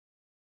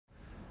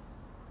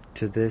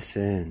To this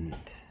end,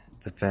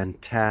 the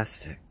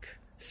fantastic,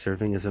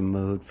 serving as a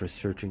mode for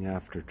searching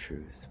after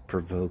truth,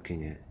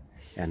 provoking it,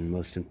 and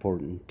most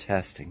important,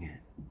 testing it.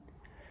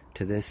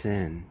 To this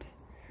end,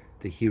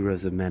 the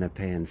heroes of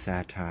Menippean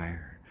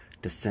satire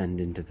descend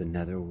into the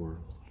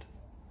netherworld,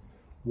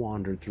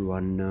 wander through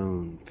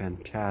unknown,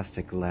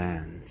 fantastic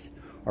lands,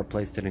 are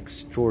placed in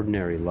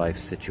extraordinary life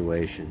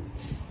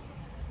situations.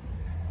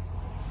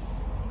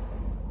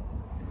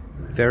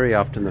 Very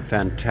often the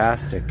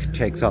fantastic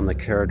takes on the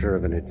character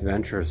of an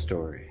adventure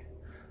story.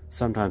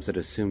 Sometimes it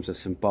assumes a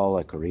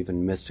symbolic or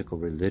even mystical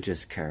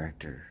religious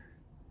character.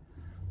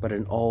 But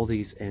in all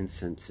these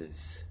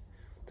instances,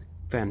 the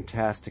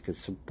fantastic is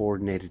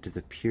subordinated to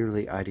the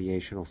purely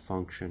ideational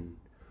function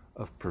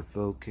of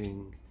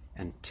provoking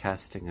and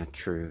testing a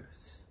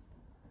truth.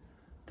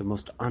 The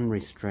most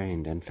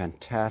unrestrained and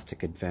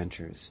fantastic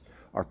adventures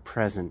are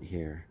present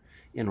here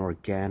in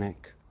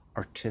organic,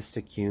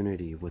 artistic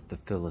unity with the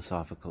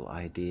philosophical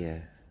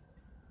idea.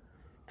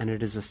 And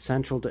it is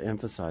essential to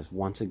emphasize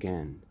once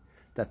again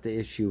that the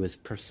issue is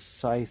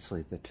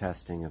precisely the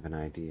testing of an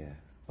idea,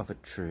 of a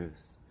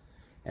truth,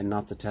 and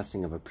not the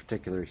testing of a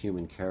particular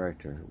human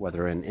character,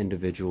 whether an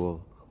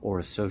individual or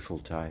a social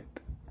type.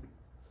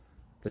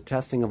 The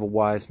testing of a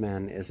wise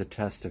man is a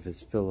test of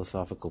his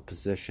philosophical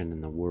position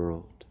in the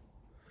world,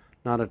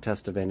 not a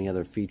test of any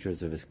other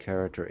features of his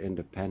character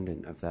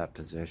independent of that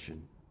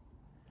position.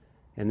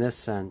 In this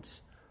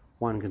sense,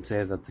 one can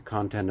say that the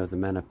content of the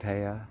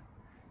Menippeia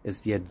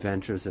is the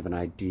adventures of an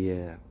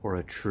idea or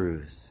a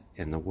truth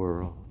in the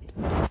world.